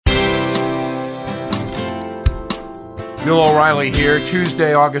Bill O'Reilly here,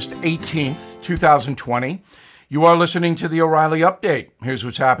 Tuesday, August 18th, 2020. You are listening to the O'Reilly Update. Here's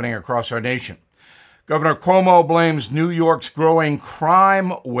what's happening across our nation. Governor Cuomo blames New York's growing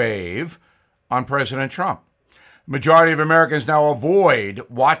crime wave on President Trump. The majority of Americans now avoid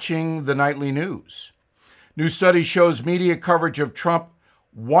watching the nightly news. New study shows media coverage of Trump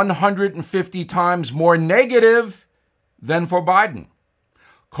 150 times more negative than for Biden.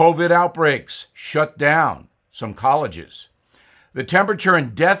 COVID outbreaks shut down some colleges. The temperature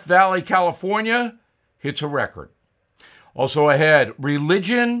in Death Valley, California hits a record. Also ahead,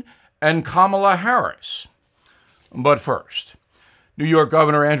 religion and Kamala Harris. But first, New York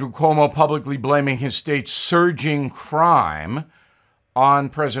Governor Andrew Cuomo publicly blaming his state's surging crime on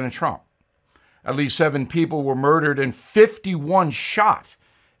President Trump. At least 7 people were murdered and 51 shot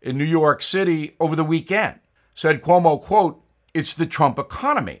in New York City over the weekend. Said Cuomo, quote, "It's the Trump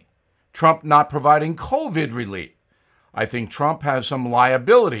economy. Trump not providing COVID relief. I think Trump has some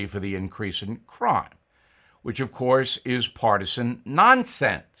liability for the increase in crime," which of course is partisan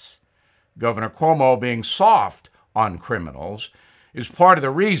nonsense. Governor Cuomo being soft on criminals is part of the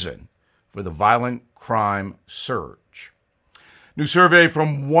reason for the violent crime surge. New survey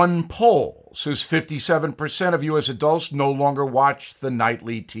from one poll says 57% of U.S. adults no longer watch the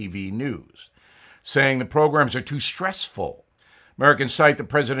nightly TV news, saying the programs are too stressful. Americans cite the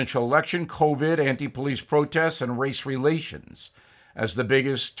presidential election, COVID, anti-police protests, and race relations as the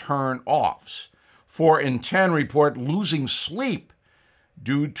biggest turn-offs. 4 in 10 report losing sleep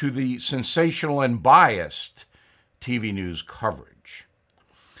due to the sensational and biased TV news coverage.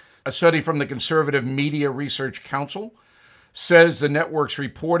 A study from the Conservative Media Research Council says the network's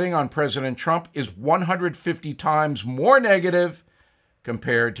reporting on President Trump is 150 times more negative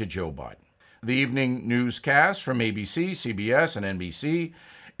compared to Joe Biden. The evening newscast from ABC, CBS, and NBC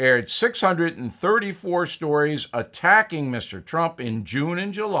aired 634 stories attacking Mr. Trump in June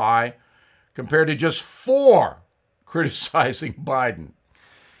and July, compared to just 4 criticizing Biden.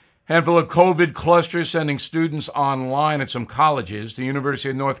 Handful of COVID clusters sending students online at some colleges. The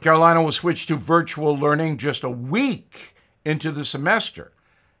University of North Carolina will switch to virtual learning just a week into the semester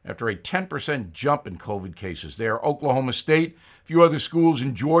after a 10% jump in COVID cases there. Oklahoma State, a few other schools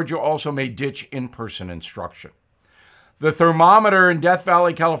in Georgia also may ditch in-person instruction. The thermometer in Death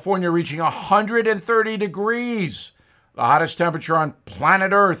Valley, California, reaching 130 degrees, the hottest temperature on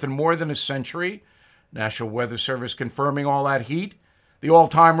planet Earth in more than a century. National Weather Service confirming all that heat. The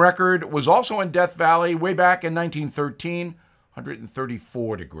all-time record was also in Death Valley way back in 1913,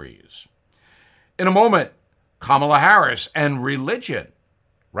 134 degrees. In a moment, Kamala Harris and religion.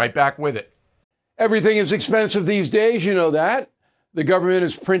 Right back with it. Everything is expensive these days, you know that. The government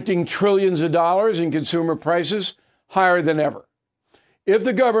is printing trillions of dollars and consumer prices higher than ever. If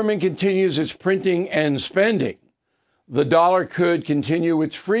the government continues its printing and spending, the dollar could continue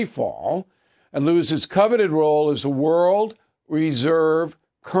its free fall and lose its coveted role as the world reserve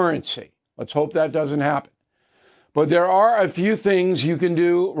currency. Let's hope that doesn't happen. But there are a few things you can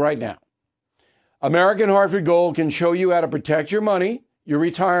do right now. American Hartford Gold can show you how to protect your money, your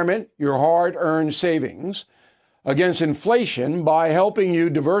retirement, your hard-earned savings against inflation by helping you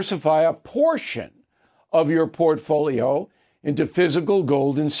diversify a portion of your portfolio into physical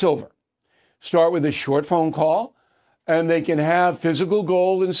gold and silver. Start with a short phone call, and they can have physical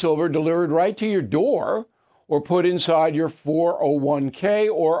gold and silver delivered right to your door or put inside your 401k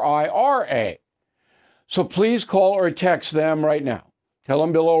or IRA. So please call or text them right now. Tell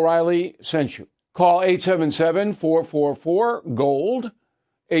them Bill O'Reilly sent you. Call 877-444-GOLD,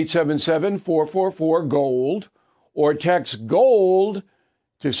 877-444-GOLD, or text GOLD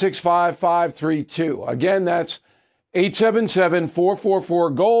to 65532. Again, that's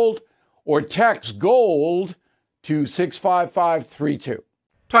 877-444-GOLD, or text GOLD to 65532.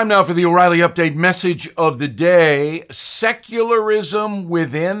 Time now for the O'Reilly Update message of the day: secularism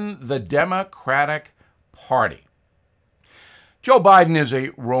within the Democratic Party. Joe Biden is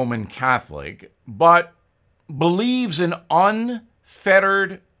a Roman Catholic, but believes in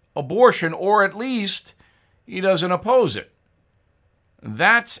unfettered abortion, or at least he doesn't oppose it.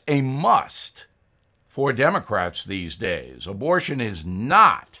 That's a must for Democrats these days. Abortion is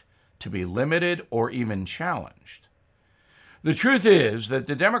not to be limited or even challenged. The truth is that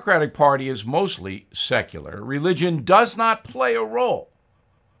the Democratic Party is mostly secular. Religion does not play a role.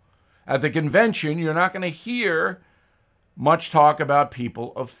 At the convention, you're not going to hear much talk about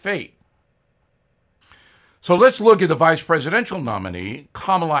people of faith. So let's look at the vice presidential nominee,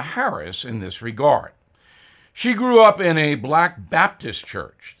 Kamala Harris, in this regard. She grew up in a Black Baptist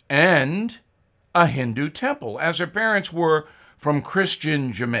church and a Hindu temple, as her parents were from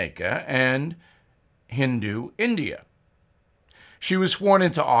Christian Jamaica and Hindu India. She was sworn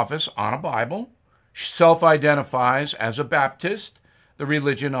into office on a Bible. She self-identifies as a Baptist, the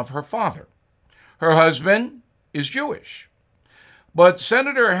religion of her father. Her husband is Jewish. But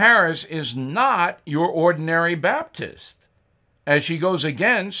Senator Harris is not your ordinary Baptist, as she goes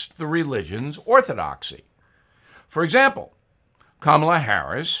against the religion's orthodoxy. For example, Kamala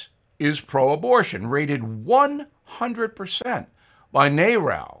Harris is pro-abortion, rated 100% by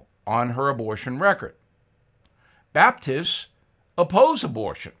NARAL on her abortion record. Baptists oppose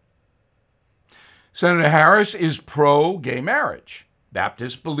abortion. Senator Harris is pro-gay marriage.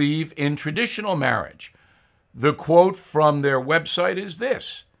 Baptists believe in traditional marriage. The quote from their website is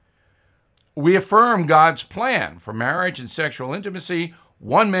this: "We affirm God's plan for marriage and sexual intimacy,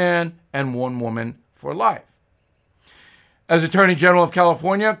 one man and one woman for life." As Attorney General of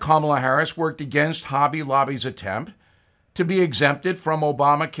California, Kamala Harris worked against Hobby Lobby's attempt to be exempted from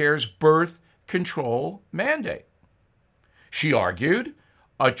Obamacare's birth control mandate. She argued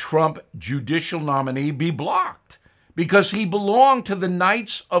a Trump judicial nominee be blocked because he belonged to the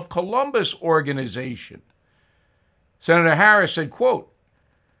Knights of Columbus organization. Senator Harris said, quote,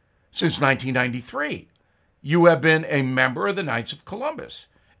 "Since 1993, you have been a member of the Knights of Columbus,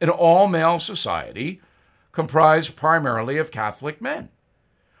 an all-male society comprised primarily of Catholic men.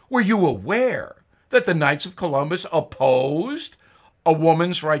 Were you aware that the Knights of Columbus opposed a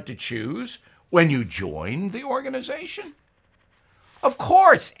woman's right to choose when you joined the organization?" Of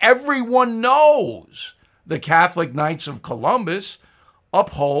course, everyone knows the Catholic Knights of Columbus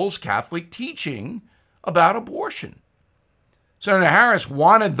upholds Catholic teaching about abortion. Senator Harris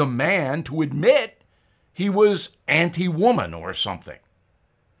wanted the man to admit he was anti-woman or something.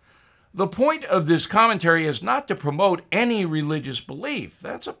 The point of this commentary is not to promote any religious belief.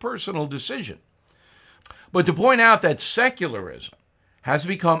 That's a personal decision. But to point out that secularism has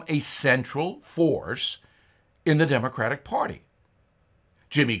become a central force in the Democratic Party.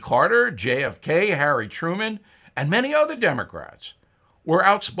 Jimmy Carter, JFK, Harry Truman, and many other Democrats were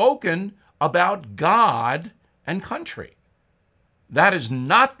outspoken about God and country. That is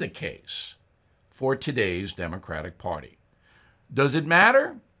not the case for today's Democratic Party. Does it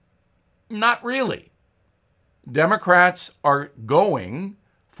matter? Not really. Democrats are going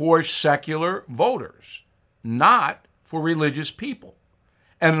for secular voters, not for religious people.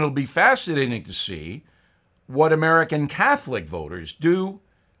 And it'll be fascinating to see what American Catholic voters do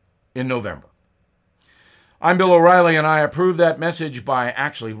in November. I'm Bill O'Reilly, and I approve that message by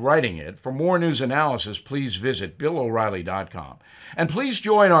actually writing it. For more news analysis, please visit BillO'Reilly.com. And please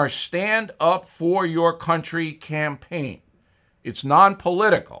join our Stand Up for Your Country campaign. It's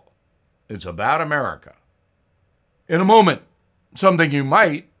non-political. It's about America. In a moment, something you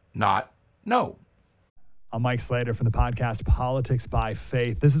might not know. I'm Mike Slater from the podcast Politics by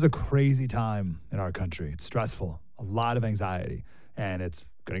Faith. This is a crazy time in our country. It's stressful, a lot of anxiety, and it's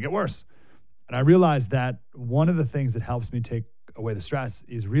going to get worse. And I realized that one of the things that helps me take away the stress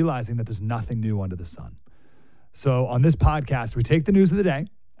is realizing that there's nothing new under the sun. So on this podcast, we take the news of the day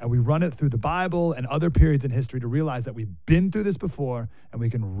and we run it through the Bible and other periods in history to realize that we've been through this before and we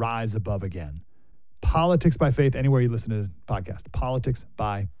can rise above again. Politics by Faith, anywhere you listen to the podcast. Politics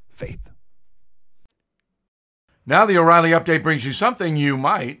by Faith. Now the O'Reilly Update brings you something you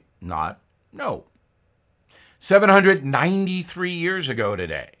might not know. 793 years ago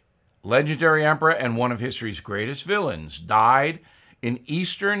today, legendary emperor and one of history's greatest villains died in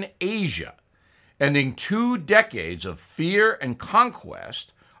Eastern Asia, ending 2 decades of fear and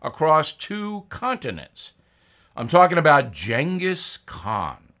conquest across 2 continents. I'm talking about Genghis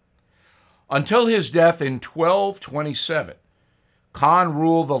Khan. Until his death in 1227, Khan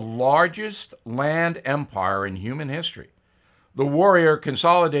ruled the largest land empire in human history. The warrior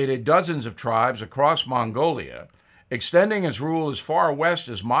consolidated dozens of tribes across Mongolia, extending his rule as far west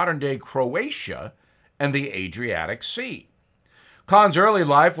as modern-day Croatia and the Adriatic Sea. Khan's early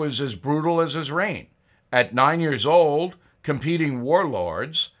life was as brutal as his reign. At 9 years old, competing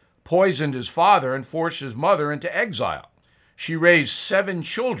warlords poisoned his father and forced his mother into exile. She raised 7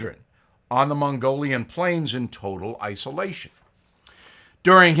 children on the Mongolian plains in total isolation.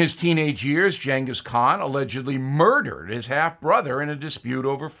 During his teenage years, Genghis Khan allegedly murdered his half-brother in a dispute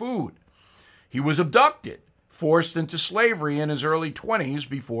over food. He was abducted, forced into slavery in his early 20s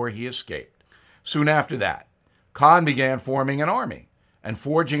before he escaped. Soon after that, Khan began forming an army and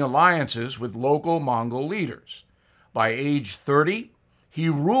forging alliances with local Mongol leaders. By age 30, he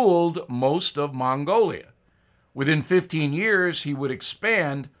ruled most of Mongolia. Within 15 years, he would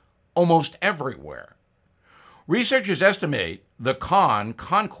expand almost everywhere. Researchers estimate the Khan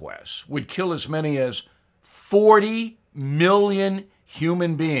conquest would kill as many as 40 million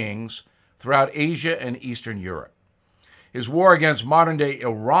human beings throughout Asia and Eastern Europe. His war against modern-day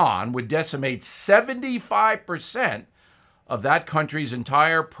Iran would decimate 75% of that country's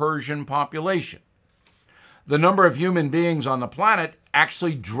entire Persian population. The number of human beings on the planet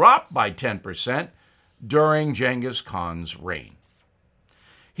actually dropped by 10% during Genghis Khan's reign.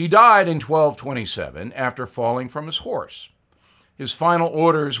 He died in 1227 after falling from his horse. His final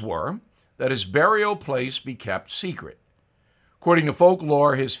orders were that his burial place be kept secret. According to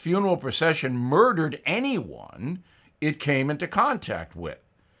folklore, his funeral procession murdered anyone it came into contact with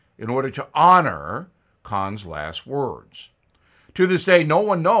in order to honor Khan's last words. To this day, no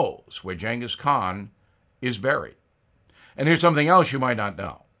one knows where Genghis Khan is buried. And here's something else you might not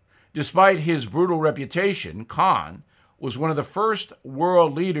know. Despite his brutal reputation, Khan was one of the first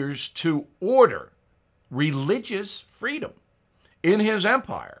world leaders to order religious freedom. In his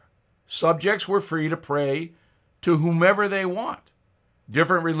empire, subjects were free to pray to whomever they want.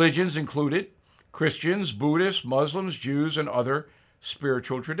 Different religions included Christians, Buddhists, Muslims, Jews, and other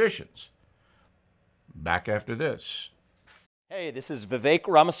spiritual traditions. Back after this. Hey, this is Vivek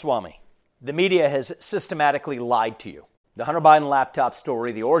Ramaswamy. The media has systematically lied to you. The Hunter Biden laptop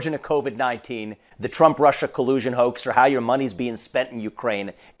story, the origin of COVID-19, the Trump-Russia collusion hoax, or how your money's being spent in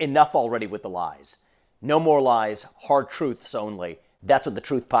Ukraine. Enough already with the lies. No more lies, hard truths only. That's what the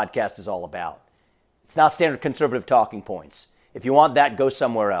Truth Podcast is all about. It's not standard conservative talking points. If you want that, go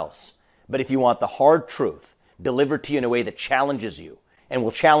somewhere else. But if you want the hard truth delivered to you in a way that challenges you and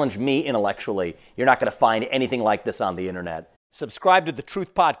will challenge me intellectually, you're not going to find anything like this on the internet. Subscribe to the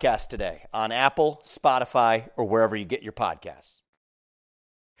Truth Podcast today on Apple, Spotify, or wherever you get your podcasts.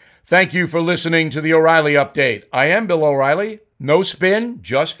 Thank you for listening to the O'Reilly Update. I am Bill O'Reilly. No spin,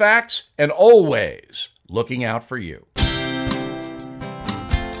 just facts, and always looking out for you.